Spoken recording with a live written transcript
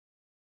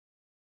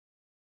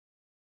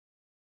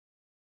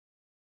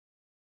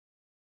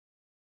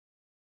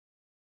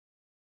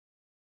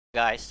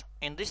Guys,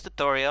 in this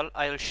tutorial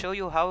I'll show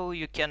you how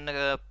you can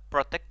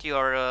protect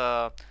your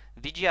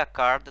VGA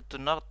card to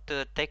not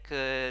take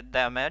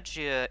damage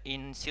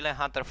in Silent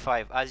Hunter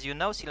 5. As you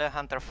know, Silent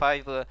Hunter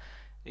 5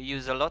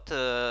 use a lot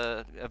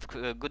of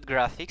good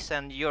graphics,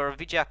 and your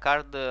VGA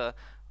card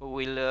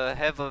will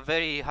have a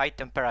very high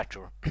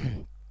temperature.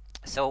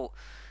 So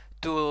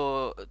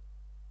to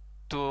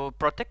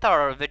protect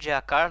our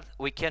VGA card,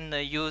 we can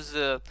use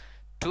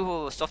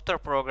two software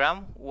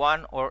program,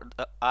 one or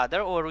the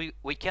other, or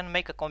we can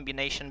make a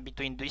combination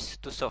between these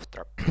two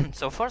software.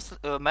 So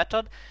first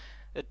method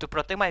to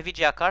protect my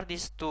VGA card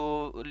is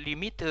to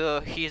limit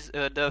the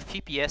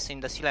FPS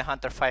in the Silent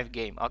Hunter 5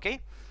 game. Okay,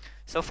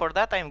 so for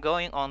that I'm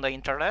going on the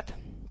internet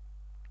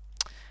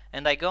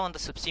and I go on the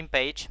subsim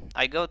page.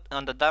 I go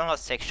on the download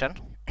section.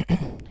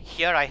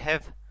 Here I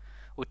have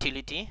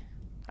utility.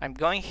 I'm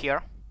going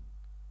here.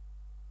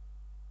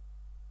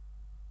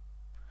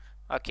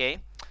 Okay,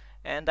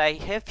 and I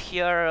have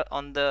here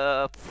on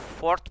the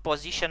fourth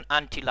position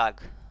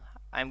anti-lag.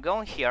 I'm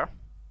going here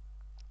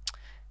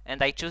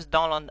and I choose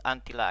download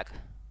anti-lag,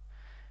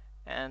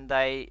 and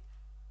I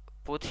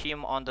put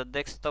him on the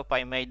desktop.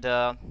 I made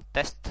a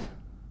test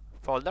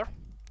folder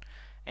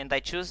and I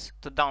choose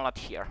to download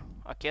here.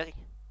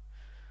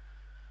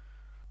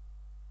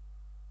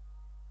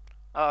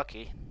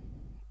 Okay,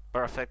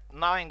 perfect.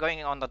 Now I'm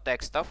going on the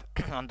desktop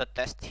on the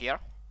test here,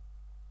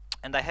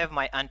 and I have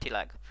my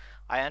anti-lag.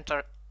 I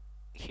enter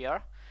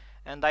here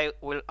and I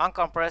will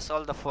uncompress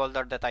all the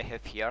folder that I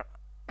have here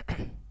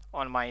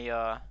on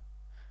my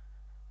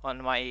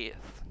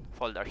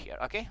folder here.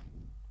 Okay,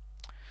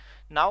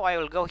 now I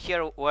will go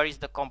here where is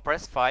the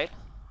compressed file.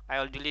 I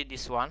will delete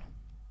this one.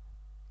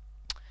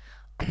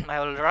 I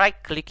will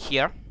right click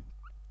here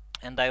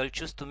and I will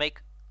choose to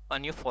make a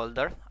new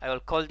folder. I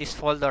will call this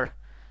folder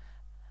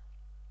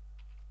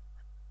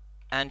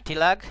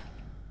anti-lag.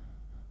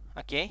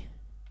 Okay,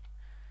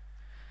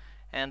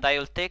 and I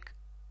will take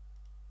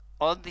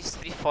all these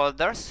three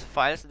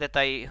files that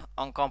I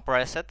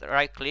uncompressed,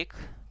 right click,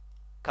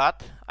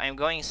 cut. I'm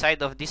going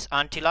inside of this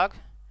anti-lag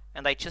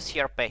and I choose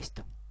here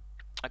paste.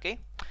 Okay,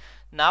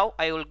 now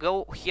I will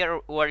go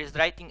here where is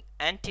writing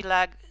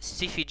anti-lag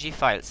CVG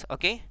files.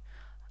 Okay,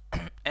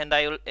 and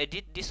I will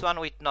edit this one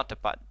with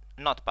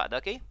notepad.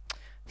 Okay,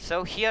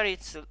 so here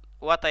it's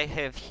what I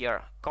have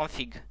here.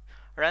 Config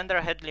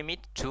render head limit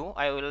 2.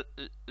 I will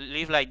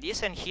leave like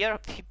this, and here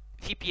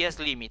FPS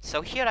limit.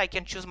 So here I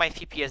can choose my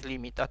FPS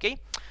limit. Okay,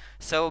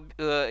 so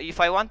if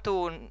I want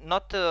to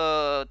not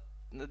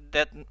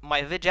that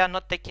my VGA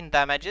not taking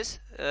damages,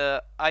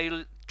 I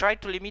will try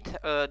to limit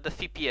the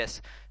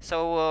FPS.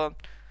 So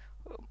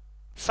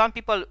some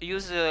people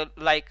use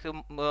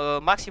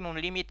maximum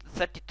limit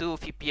 32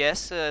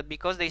 FPS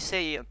because they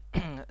say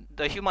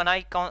the human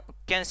eye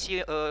can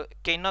see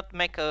cannot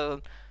make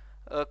a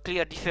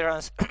clear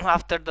difference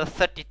after the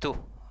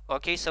 32.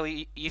 Okay, so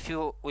if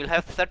you will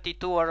have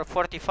 32 or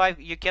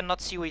 45, you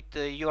cannot see with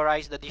your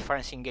eyes the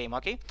difference in game.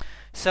 Okay,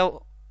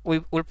 so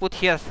we will put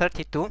here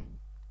 32.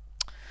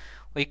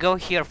 We go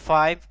here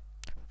 5,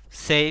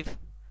 save,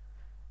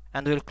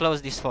 and we'll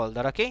close this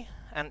folder. Okay,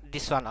 and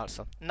this one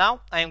also. Now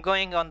I'm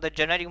going on the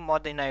generic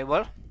mode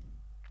enable,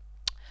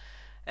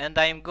 and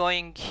I'm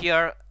going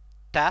here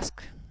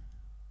task,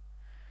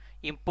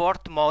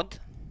 import mode.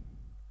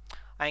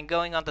 I'm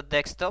going on the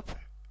desktop.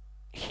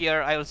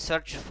 Here I will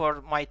search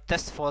for my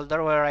test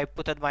folder where I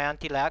put my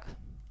anti-lag.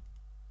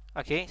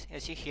 Okay, you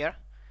see here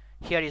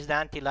is the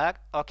anti-lag.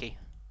 Okay,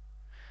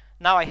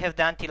 now I have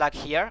the anti-lag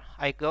here.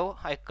 I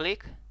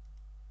click,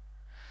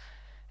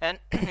 and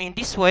in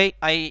this way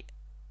I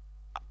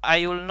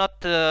will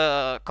not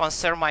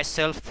concern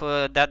myself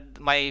that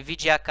my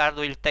VGA card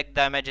will take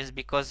damages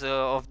because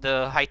of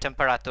the high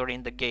temperature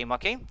in the game.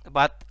 Okay,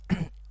 but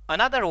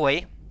another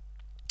way,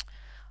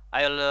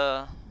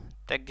 I'll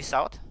take this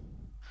out.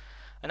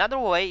 Another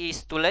way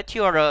is to let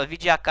your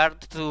VGA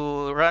card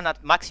to run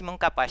at maximum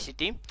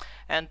capacity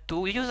and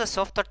to use a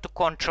software to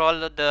control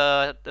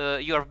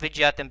your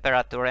VGA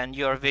temperature and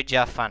your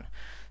VGA fan.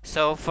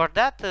 So for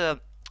that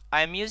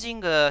I'm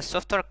using a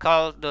software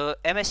called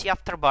MSE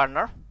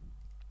Afterburner,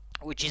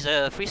 which is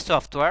a free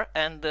software,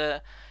 and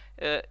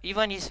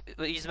even is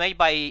made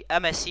by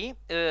MSE.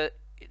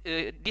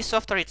 This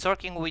software is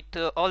working with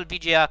all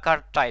VGA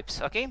card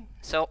types. Okay,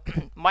 so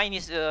mine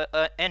is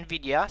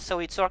NVIDIA, so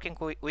it's working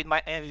with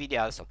my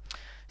NVIDIA also.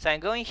 So I'm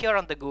going here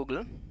on the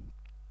Google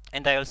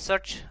and I will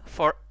search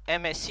for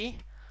MSE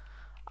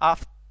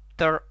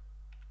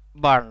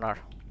Afterburner.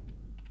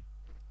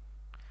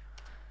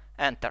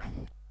 Enter.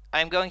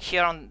 I'm going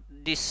here on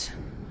this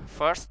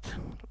first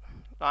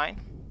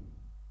line.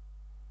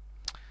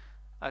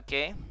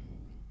 Okay,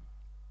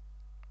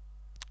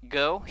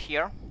 go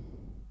here,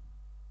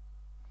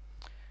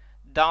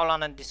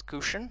 download and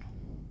discussion,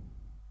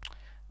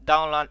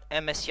 download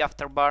MSE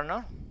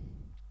Afterburner,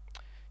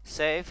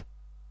 save,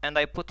 and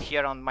I put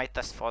here on my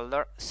test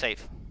folder,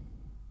 save.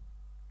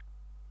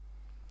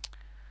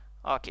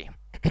 Okay,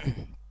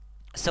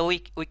 so we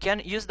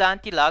can use the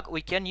anti-lag,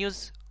 we can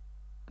use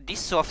this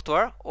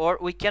software, or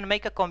we can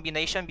make a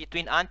combination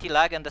between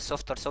anti-lag and the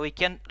software. So we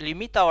can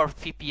limit our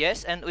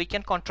FPS and we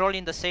can control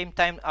in the same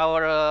time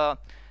our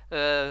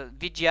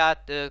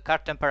VGA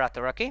card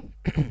temperature. Okay.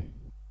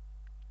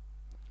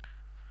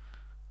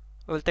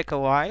 Will take a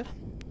while.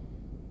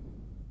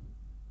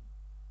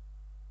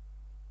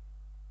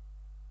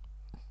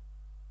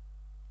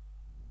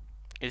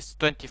 It's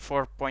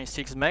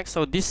 24.6 meg.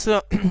 So this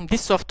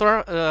this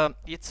software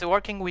it's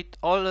working with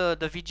all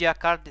the VGA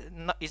card.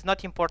 It's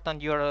not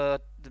important your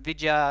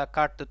VGA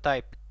card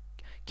type.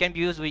 Can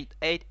be used with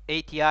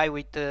ATI,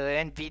 with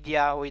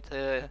NVIDIA, with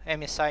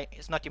MSI.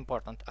 It's not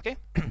important. Okay.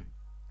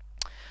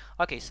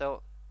 Okay.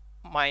 So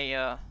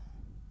my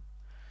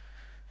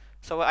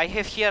so I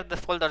have here the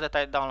folder that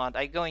I download.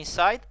 I go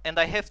inside and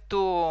I have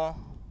two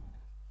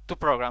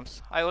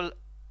programs. I will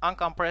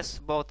uncompress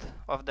both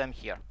of them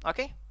here.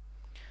 Okay.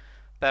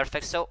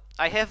 Perfect. So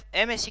I have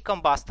MSC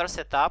Combustor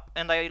set up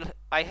and I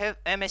have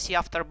MSC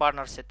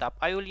Afterburner set up.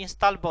 I will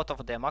install both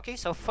of them. Okay.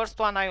 So first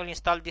one, I will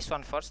install this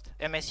one first,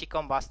 MSC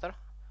Combustor.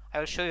 I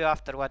will show you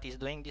after what is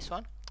doing this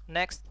one.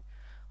 Next,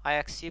 I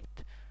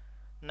accept.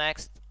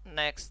 Next,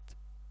 next,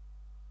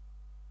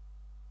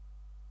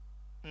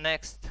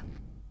 next.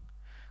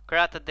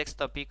 Create a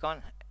desktop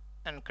icon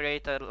and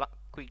create a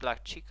quick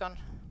launch icon.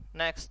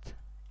 Next,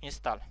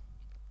 install.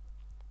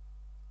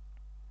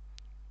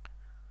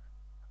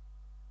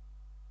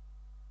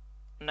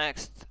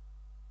 Next,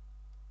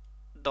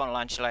 don't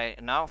launch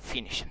right now.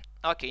 Finish.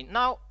 Okay,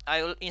 now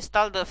I will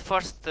install the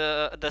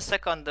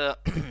second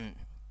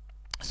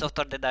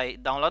software that I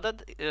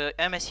downloaded,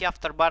 MSC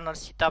Afterburner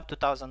Setup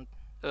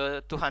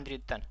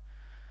 210.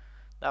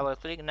 Double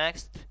click.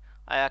 Next,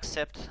 I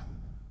accept.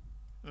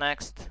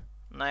 Next,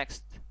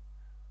 next,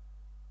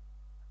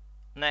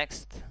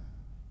 next.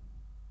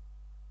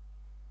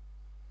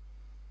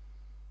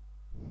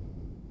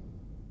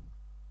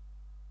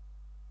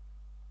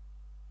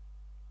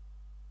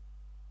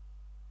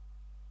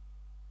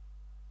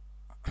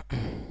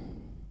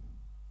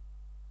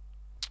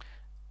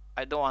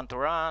 I don't want to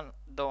run,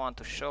 don't want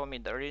to show me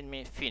the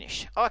readme.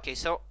 Finish. Okay,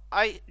 so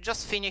I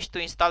just finished to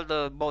install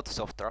the both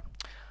software.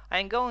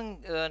 I'm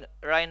going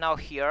right now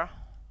here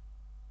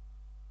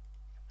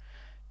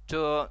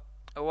to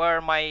where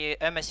my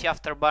MSC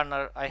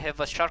Afterburner. I have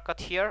a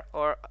shortcut here,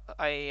 or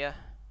I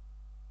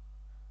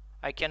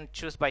can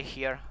choose by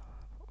here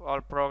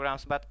all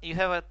programs, but you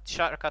have a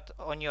shortcut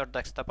on your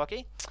desktop.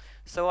 Okay,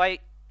 so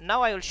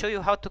now I will show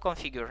you how to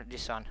configure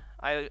this one.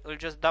 I will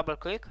just double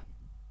click.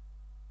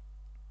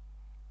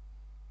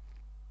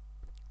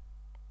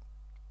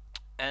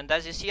 And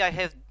as you see, I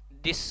have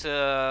this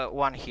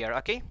one here.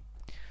 Okay,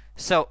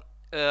 so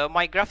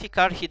my graphic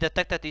card, he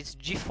detected is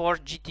G4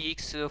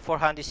 GTX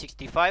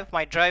 465.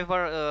 My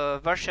driver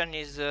version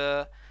is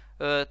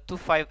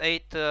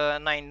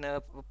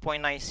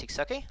 258.9.96.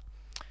 Okay,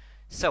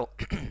 so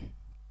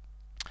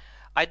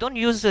I don't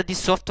use this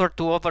software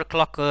to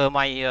overclock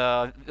my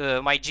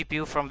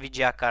GPU from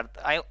VGA card.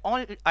 I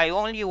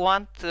only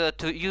want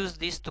to use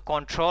this to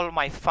control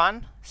my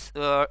fan,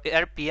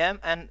 RPM,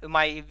 and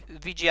my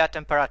VGA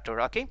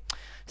temperature. Okay,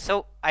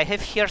 so I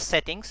have here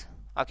settings.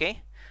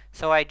 Okay,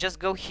 so I just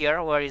go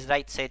here where is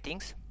light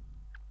settings,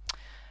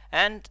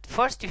 and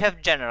first you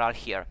have general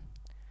here.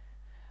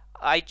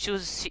 I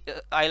choose,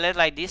 I let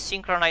like this,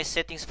 synchronize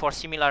settings for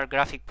similar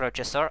graphic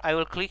processor. I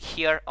will click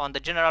here on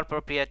the general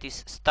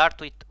properties, start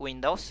with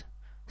Windows,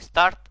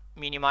 start,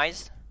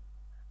 minimize,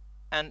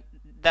 and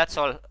that's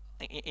all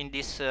in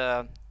this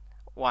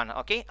one.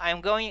 Okay, I'm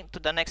going to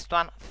the next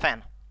one,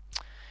 fan.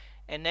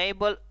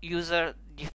 Enable user